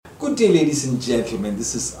Good day, ladies and gentlemen.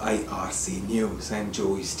 This is IRC News. I'm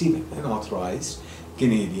Joey Stephen, an authorized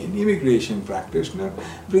Canadian immigration practitioner,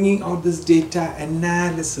 bringing out this data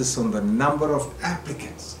analysis on the number of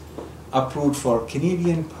applicants approved for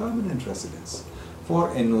Canadian permanent residence for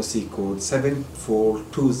NOC code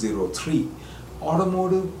 74203,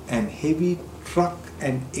 Automotive and Heavy Truck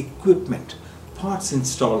and Equipment Parts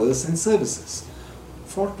Installers and Services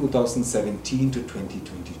for 2017 to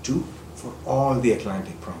 2022 for all the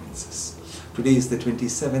Atlantic provinces. Today is the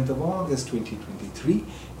 27th of August 2023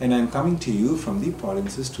 and I am coming to you from the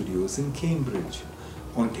Provinces Studios in Cambridge,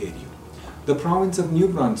 Ontario. The province of New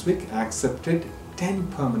Brunswick accepted 10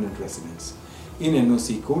 permanent residents in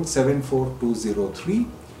NOC code 74203,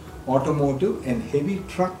 Automotive and Heavy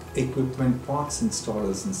Truck Equipment Parts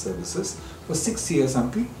Installers and Services for 6 years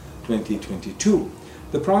until 2022.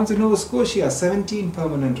 The province of Nova Scotia, 17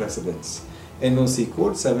 permanent residents, NOC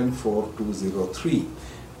code 74203.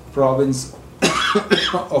 Province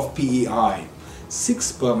of PEI,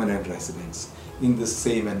 6 permanent residents in the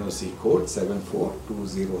same NOC code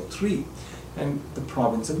 74203. And the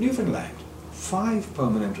province of Newfoundland, 5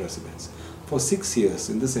 permanent residents for 6 years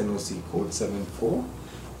in this NOC code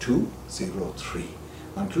 74203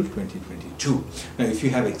 until 2022. Now, if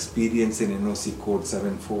you have experience in NOC code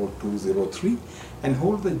 74203 and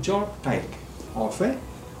hold the job title of a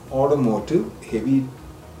Automotive, Heavy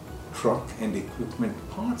Truck and Equipment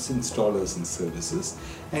Parts Installers and Services,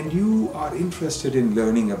 and you are interested in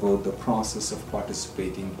learning about the process of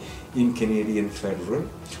participating in Canadian federal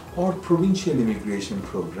or provincial immigration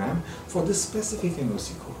program for this specific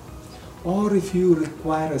NOC code, or if you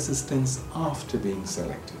require assistance after being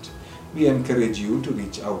selected, we encourage you to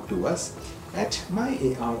reach out to us at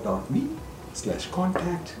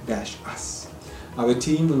myar.me/contact-us. Our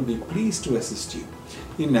team will be pleased to assist you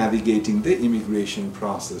in navigating the immigration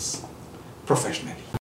process professionally.